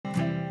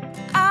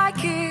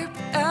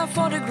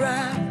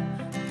photograph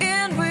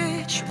in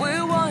which we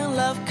were in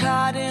love,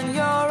 caught in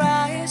your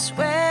eyes,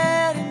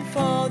 waiting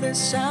for the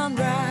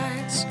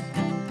sunrise.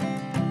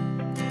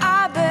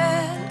 I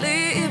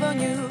barely even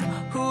knew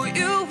who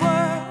you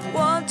were.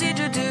 What did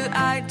you do?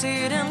 I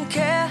didn't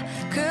care,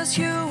 'cause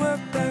you were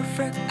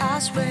perfect, I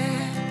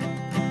swear.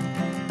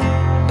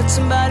 But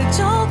somebody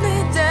told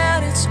me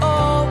that it's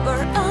over.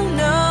 I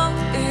know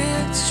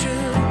it's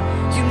true.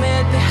 You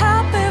made me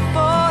happy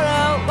for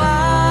a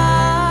while.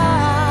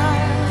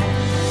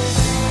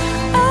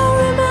 I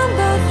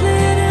remember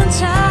fleeting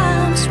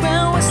times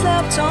when we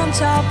slept on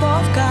top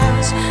of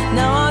cars.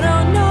 Now I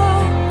don't know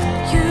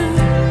you,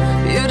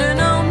 you don't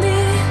know me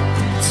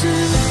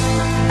too.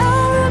 I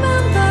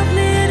remember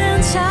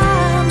fleeting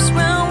times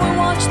when we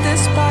watched the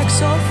sparks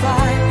so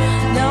fire.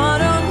 Now I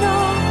don't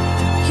know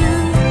you,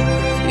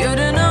 you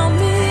don't know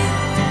me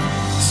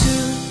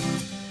too.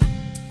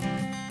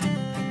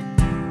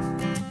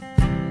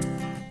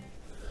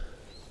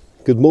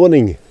 Good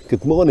morning,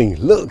 good morning.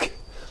 Look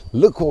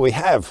what we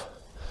have.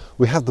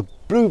 We have the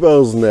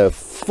bluebells in their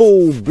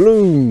full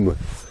bloom.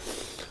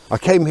 I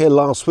came here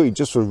last week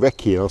just for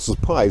recce, and I was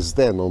surprised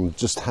then on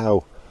just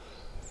how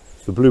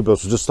the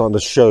bluebells were just starting to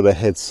show their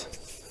heads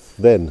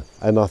then.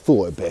 And I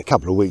thought it'd be a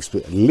couple of weeks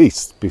at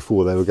least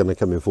before they were going to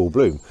come in full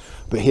bloom.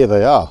 But here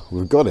they are,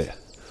 we've got it.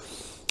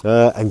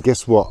 And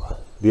guess what?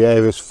 The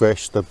air is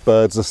fresh, the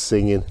birds are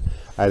singing,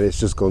 and it's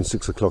just gone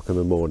 6 o'clock in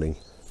the morning.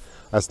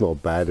 That's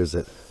not bad, is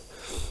it?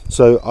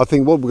 So I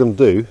think what we're going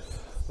to do,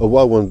 or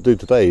what I want to do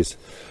today, is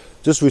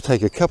just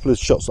retake a couple of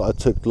shots that I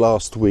took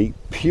last week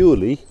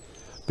purely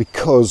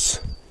because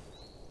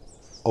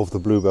of the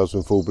bluebells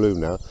in full bloom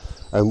now.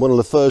 And one of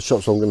the first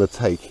shots I'm going to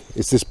take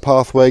is this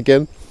pathway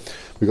again.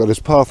 We've got this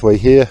pathway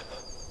here,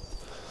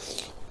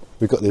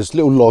 we've got this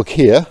little log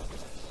here,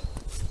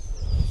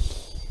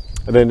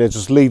 and then it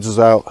just leads us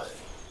out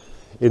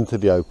into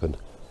the open.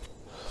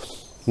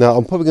 Now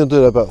I'm probably going to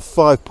do about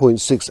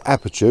 5.6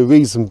 aperture,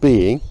 reason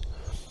being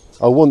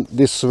I want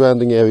this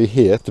surrounding area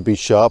here to be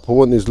sharp, I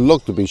want this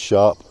log to be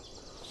sharp,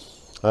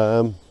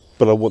 but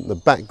I want the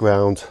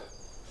background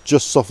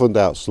just softened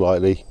out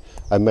slightly,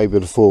 and maybe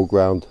the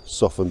foreground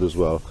softened as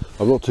well.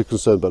 I'm not too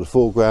concerned about the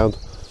foreground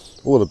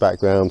or the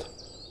background.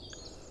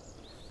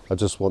 I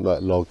just want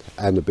that log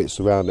and the bits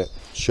around it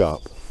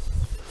sharp.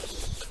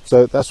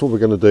 So that's what we're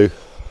going to do.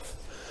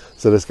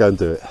 So let's go and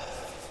do it.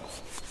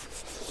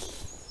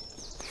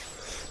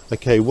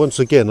 Okay, once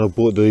again I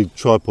brought the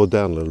tripod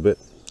down a little bit,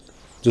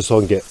 just so I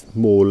can get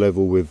more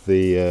level with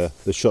the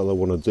shot I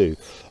want to do.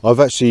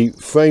 I've actually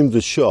framed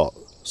the shot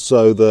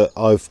so that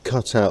I've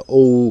cut out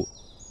all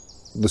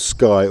the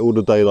sky, all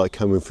the daylight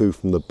coming through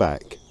from the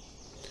back,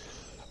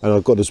 and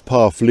I've got this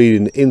path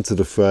leading into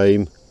the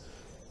frame.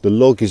 The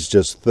log is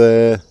just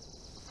there,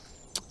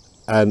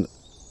 and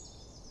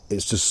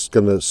it's just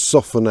going to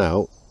soften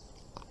out,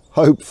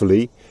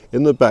 hopefully,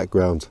 in the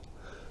background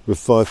with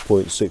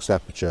 5.6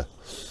 aperture.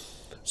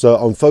 So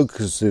I'm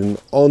focusing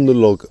on the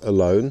log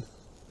alone,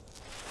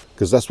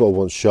 because that's what I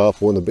want sharp.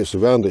 I want the bits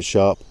around it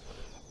sharp,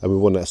 and we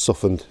want that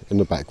softened in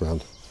the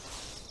background.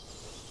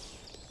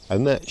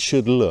 And that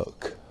should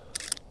look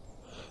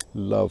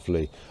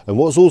lovely. And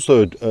what's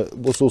also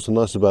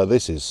nice about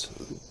this is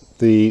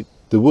the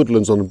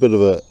woodland's on a bit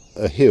of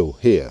a hill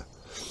here.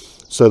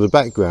 So the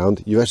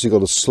background, you've actually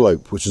got a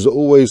slope, which is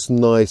always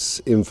nice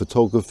in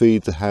photography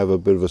to have a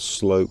bit of a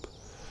slope.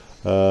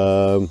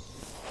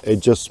 It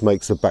just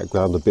makes the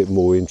background a bit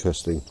more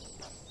interesting.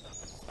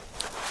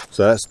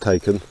 So that's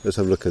taken. Let's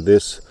have a look at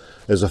this.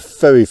 There's a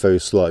very, very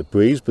slight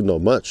breeze, but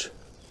not much.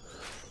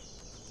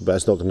 But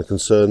it's not going to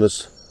concern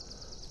us.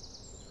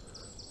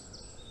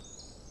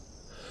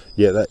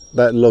 Yeah,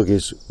 that log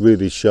is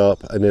really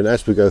sharp, and then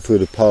as we go through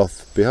the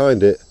path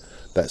behind it,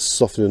 that's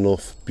softening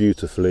off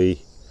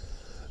beautifully,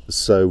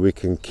 so we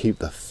can keep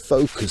the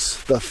focus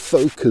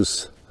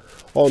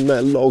on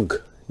that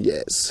log.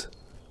 Yes,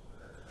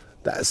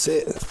 that's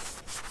it.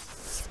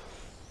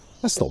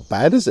 That's not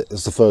bad, is it?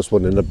 It's the first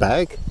one in the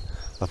bag.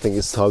 I think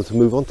it's time to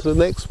move on to the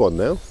next one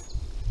now.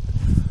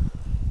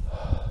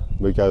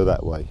 We go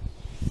that way.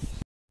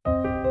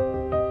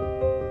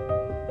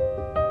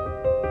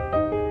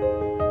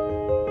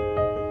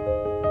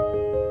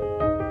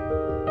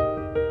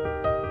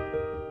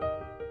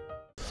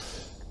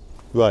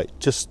 Right,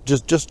 just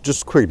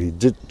quickly.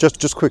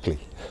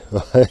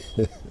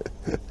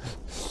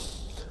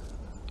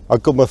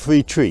 I've got my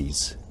 3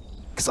 trees,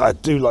 because I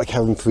do like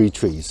having 3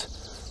 trees.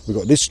 We've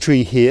got this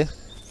tree here,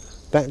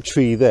 that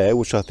tree there,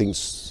 which I think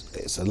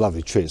it's a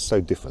lovely tree. It's so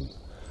different,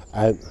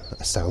 and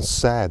it sounds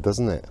sad,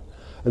 doesn't it?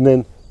 And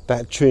then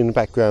that tree in the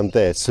background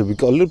there. So we've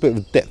got a little bit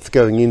of depth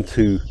going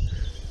into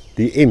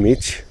the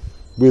image,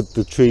 with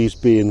the trees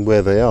being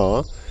where they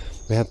are.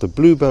 We have the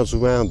bluebells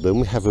around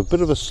them. We have a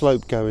bit of a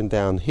slope going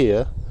down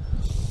here.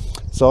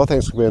 So I think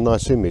it's going to be a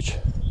nice image.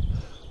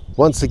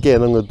 Once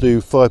again, I'm going to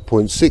do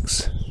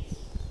 5.6,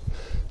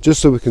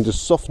 just so we can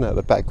just soften out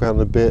the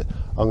background a bit.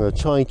 I'm going to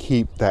try and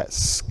keep that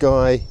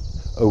sky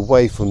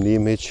away from the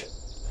image,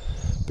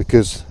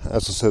 because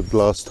as I said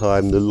last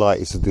time, the light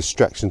is a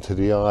distraction to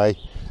the eye,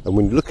 and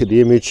when you look at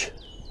the image,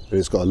 and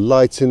it's got a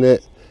light in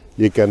it,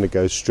 you're going to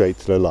go straight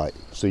to the light,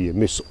 so you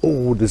miss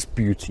all this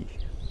beauty.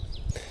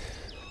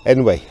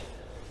 Anyway,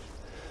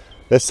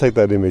 let's take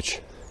that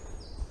image.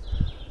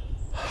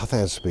 I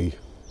think that's be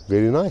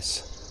really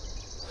nice.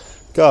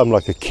 God, I'm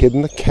like a kid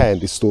in a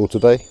candy store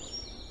today.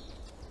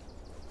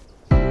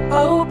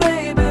 Oh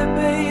baby,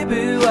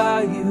 baby,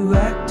 why you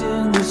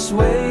acting this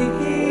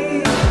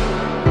way?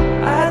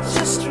 I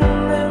just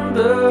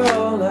remember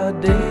all our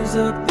days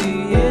up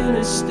the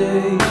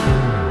interstate,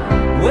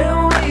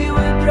 when we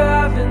were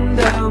driving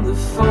down the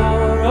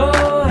 408,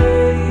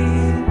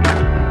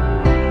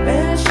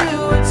 and you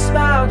would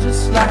smile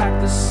just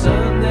like the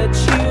sun that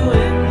you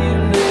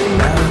emulate.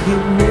 Now you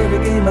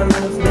mitigate my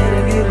love,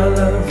 mitigate my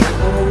love,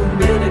 oh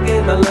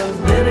mitigate my love,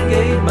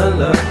 mitigate my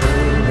love,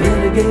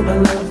 mitigate my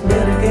love,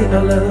 mitigate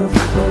my love,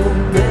 oh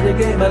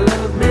mitigate my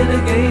love,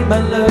 mitigate my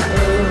love.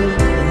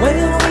 When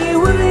we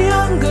were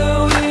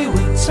younger, we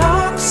would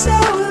talk so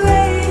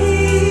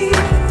late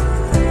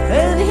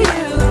and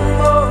hear the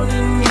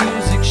morning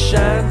music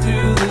shine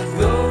through the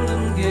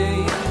golden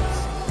gates.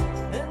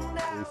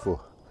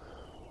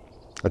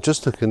 I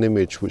just took an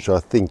image which I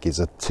think is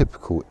a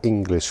typical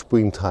English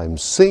springtime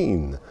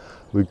scene.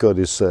 We've got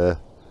this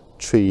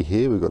tree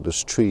here, we've got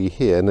this tree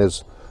here, and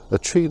there's a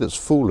tree that's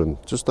fallen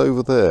just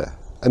over there.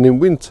 And in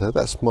winter,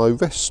 that's my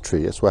rest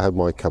tree. That's where I have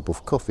my cup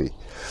of coffee.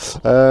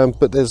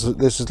 But there's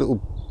this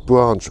little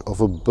branch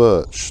of a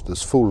birch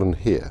that's fallen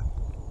here.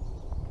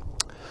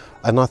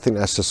 And I think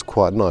that's just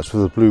quite nice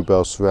with the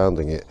bluebell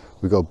surrounding it.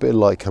 We've got a bit of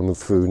light coming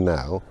through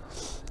now.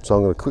 So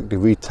I'm going to quickly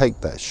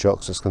retake that shot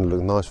because it's going to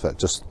look nice for that,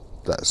 just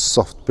that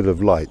soft bit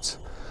of light.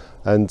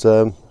 And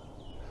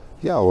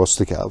yeah, I'll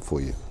stick it up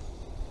for you.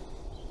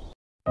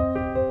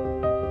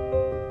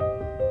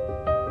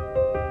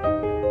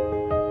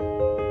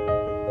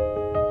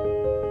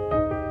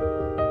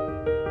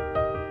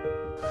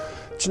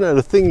 Do you know,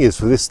 the thing is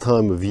for this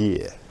time of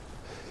year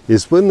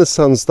is when the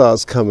sun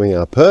starts coming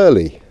up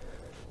early,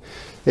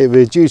 it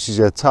reduces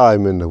your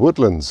time in the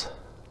woodlands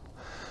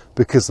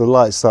because the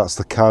light starts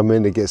to come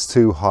in, it gets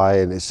too high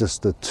and it's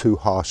just a too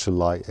harsh a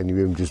light and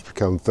your images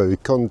become very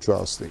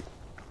contrasty.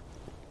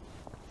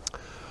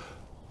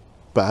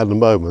 But at the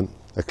moment,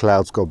 a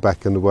cloud's got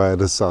back in the way of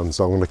the sun,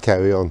 so I'm going to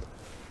carry on.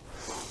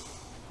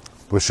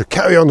 We should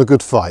carry on a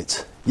good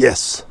fight,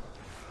 yes.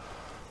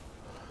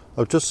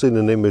 I've just seen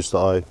an image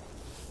that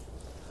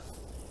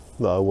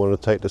I want to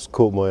take that's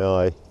caught my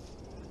eye.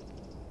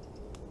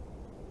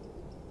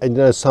 And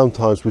you know,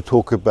 sometimes we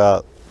talk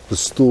about the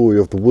story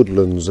of the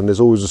woodlands, and there's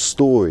always a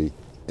story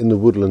in the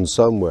woodlands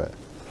somewhere.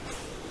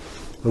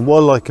 And what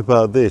I like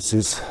about this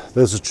is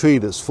there's a tree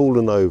that's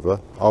fallen over.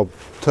 I'll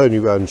turn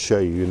you around and show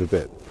you in a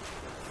bit.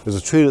 There's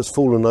a tree that's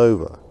fallen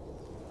over,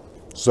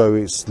 so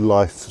its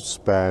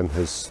lifespan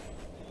has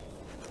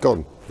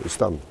gone, it's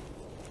done.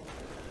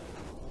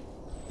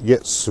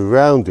 Yet it's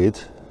surrounded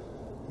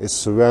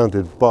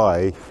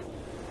by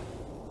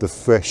the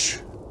fresh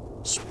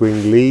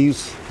spring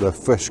leaves, the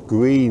fresh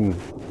green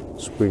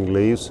spring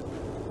leaves,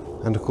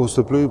 and of course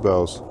the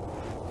bluebells.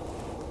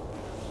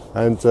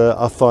 And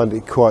I find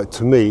it quite,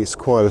 to me, it's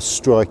quite a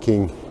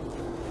striking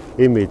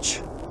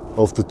image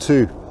of the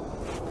two.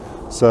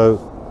 So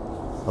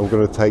I'm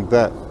going to take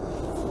that,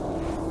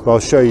 but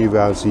I'll show you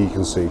around so you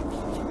can see.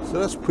 So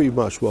that's pretty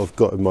much what I've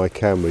got in my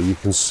camera. You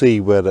can see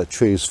where that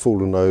tree has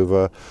fallen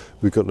over.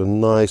 We've got the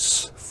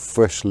nice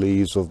fresh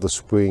leaves of the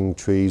spring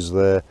trees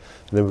there,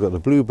 and then we've got the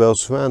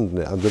bluebells surrounding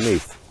it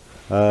underneath.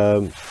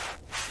 To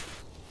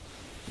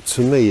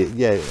me,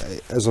 yeah,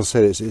 as I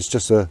said, it's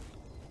just a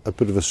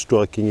bit of a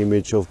striking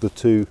image of the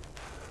two,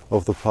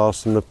 of the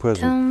past and the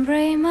present. Don't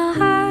break my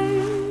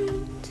heart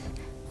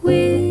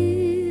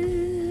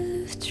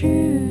with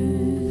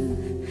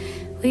truth.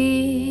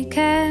 We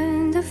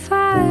can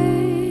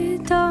defy,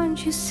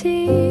 don't you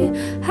see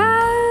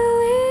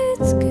how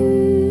it's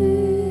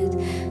good?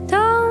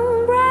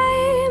 Don't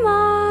break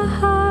my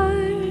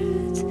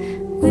heart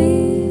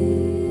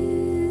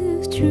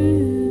with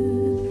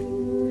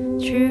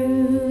truth.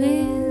 True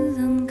is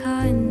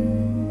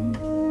unkind,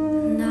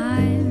 and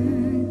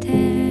I'm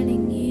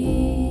telling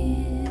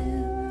you.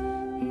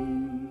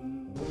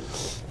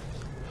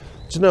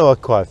 Do you know, I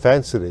quite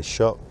fancy this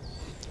shot.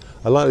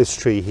 I like this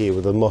tree here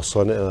with the moss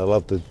on it, and I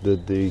love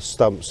the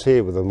stumps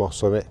here with the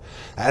moss on it,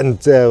 and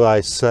dare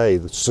I say,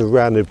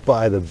 surrounded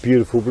by the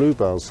beautiful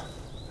bluebells.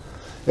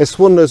 It's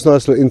one of those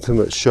nice little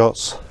intimate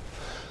shots,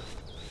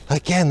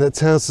 again, that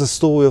tells the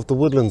story of the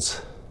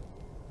woodlands,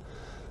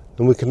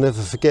 and we can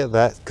never forget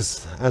that,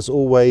 because as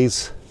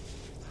always,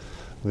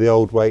 the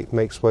old way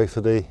makes way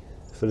for the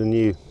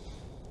new.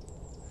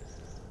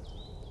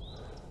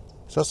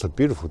 So that's a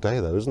beautiful day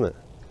though, isn't it?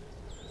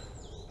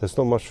 There's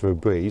not much of a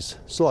breeze,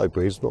 slight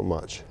breeze, not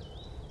much.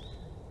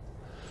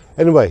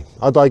 Anyway,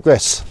 I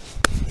digress.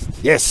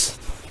 Yes,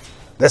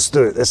 let's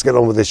do it, let's get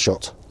on with this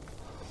shot.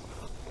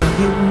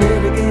 You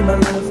mitigate my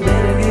love,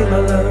 mitigate my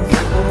love,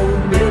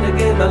 oh,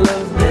 mitigate my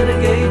love,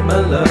 mitigate my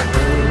love,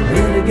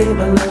 mitigate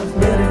my love,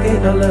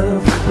 mitigate my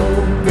love,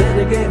 oh,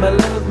 mitigate my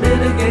love,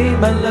 mitigate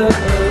my love.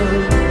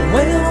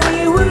 When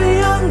we were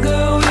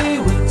younger, we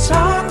would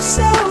talk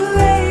so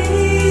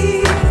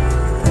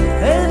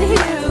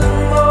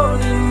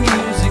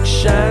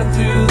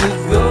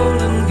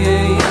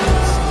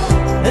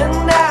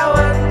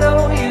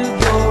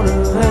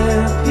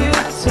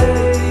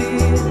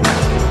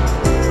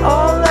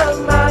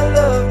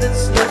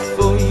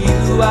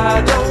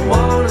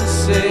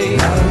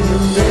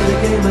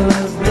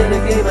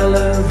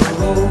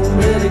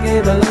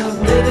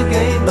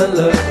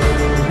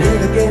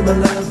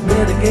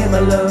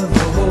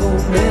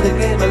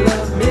mitigate my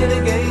love,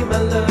 mitigate my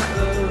love.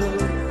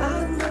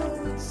 I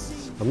know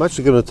it's I'm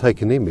actually going to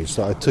take an image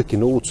that I took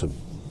in autumn.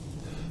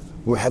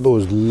 We had all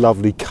those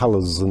lovely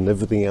colours and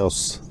everything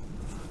else,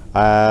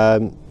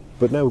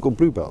 but now we've got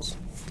bluebells.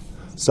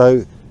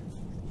 So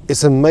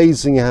it's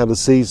amazing how the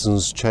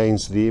seasons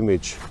change the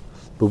image.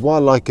 But what I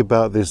like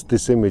about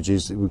this image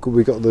is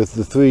we got the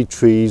three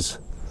trees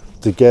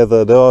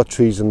together. There are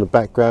trees in the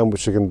background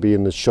which are going to be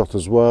in the shot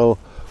as well,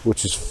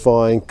 which is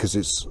fine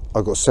because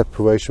I've got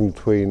separation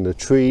between the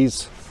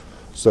trees,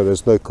 so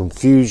there's no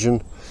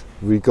confusion.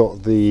 We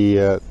got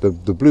the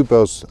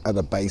bluebells at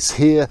the base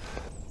here,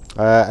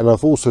 and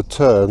I've also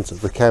turned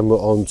the camera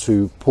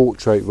onto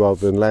portrait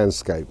rather than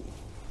landscape.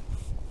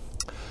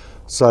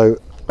 So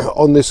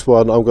on this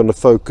one I'm going to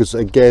focus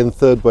again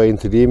third way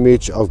into the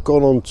image. I've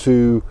gone on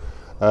to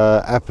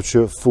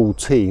aperture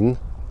 14.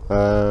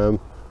 I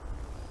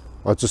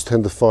just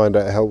tend to find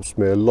that it helps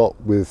me a lot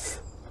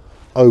with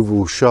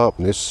overall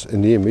sharpness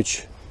in the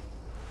image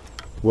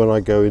when I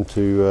go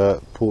into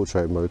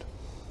portrait mode.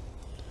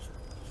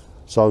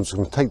 So I'm just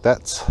going to take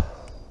that,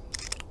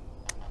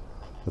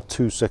 a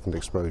 2-second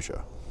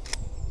exposure.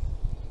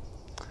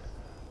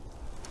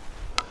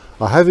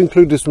 I have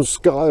included some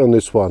sky on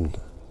this one.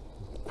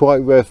 Quite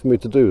rare for me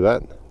to do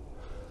that,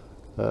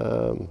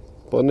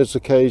 but on this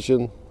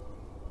occasion,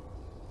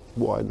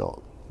 why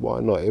not? Why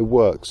not? It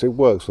works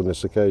on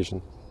this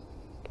occasion,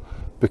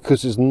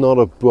 because it's not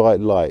a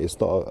bright light, it's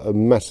not a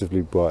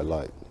massively bright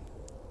light.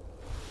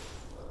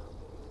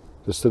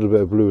 There's still a bit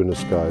of blue in the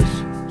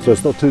skies, so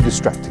it's not too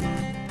distracting.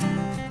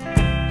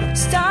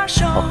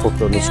 I'll pop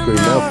it on the screen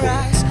now for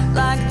you.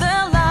 Like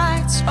the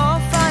lights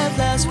of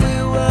fireflies, we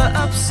were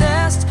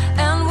obsessed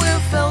and we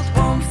felt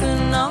warmth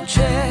in our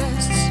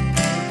chests.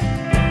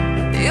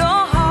 Your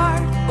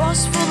heart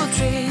was full of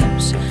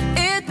dreams,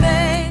 it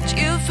made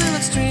you feel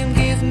extreme.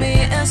 Give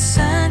me a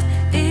sign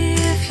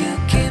if you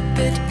keep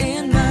it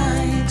in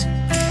mind.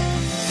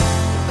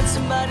 But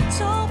somebody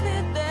told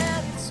me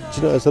that it's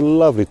Do you know, it's a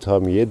lovely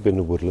time of year to be in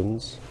the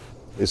woodlands.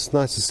 It's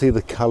nice to see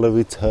the colour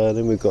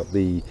returning. We've got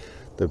the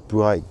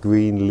bright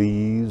green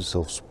leaves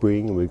of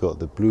spring, and we've got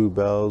the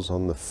bluebells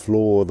on the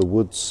floor of the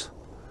woods.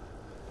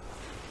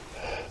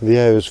 The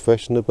air is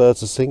fresh and the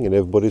birds are singing,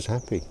 everybody's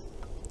happy.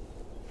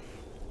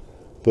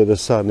 But the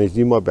sun is,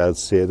 you might be able to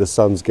see it, the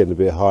sun's getting a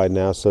bit high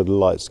now, so the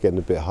light's getting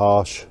a bit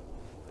harsh.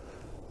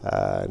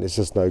 And it's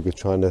just no good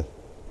trying to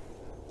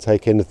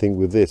take anything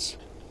with this.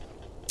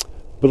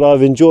 But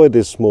I've enjoyed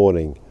this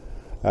morning.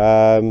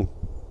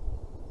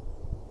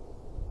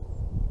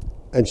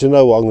 And you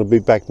know what, I'm going to be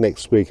back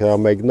next week, and I'll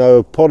make no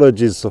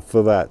apologies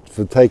for that,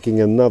 for taking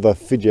another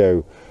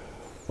video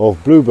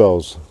of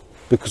bluebells,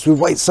 because we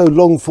wait so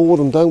long for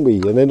them, don't we?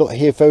 And they're not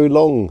here very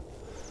long.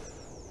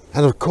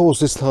 And of course,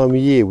 this time of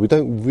year, we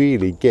don't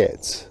really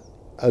get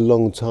a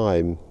long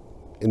time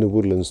in the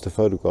woodlands to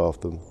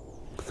photograph them,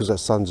 because that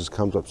sun just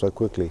comes up so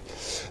quickly.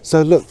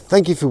 So look,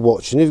 thank you for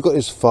watching. If you've got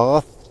this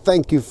far,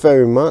 thank you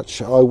very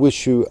much. I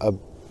wish you a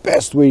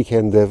best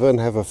weekend ever and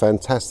have a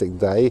fantastic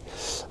day.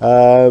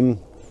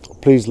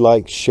 Please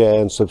like, share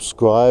and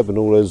subscribe and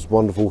all those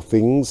wonderful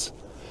things.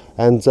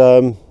 And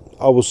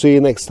I will see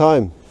you next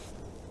time.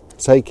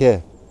 Take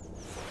care.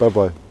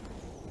 Bye-bye.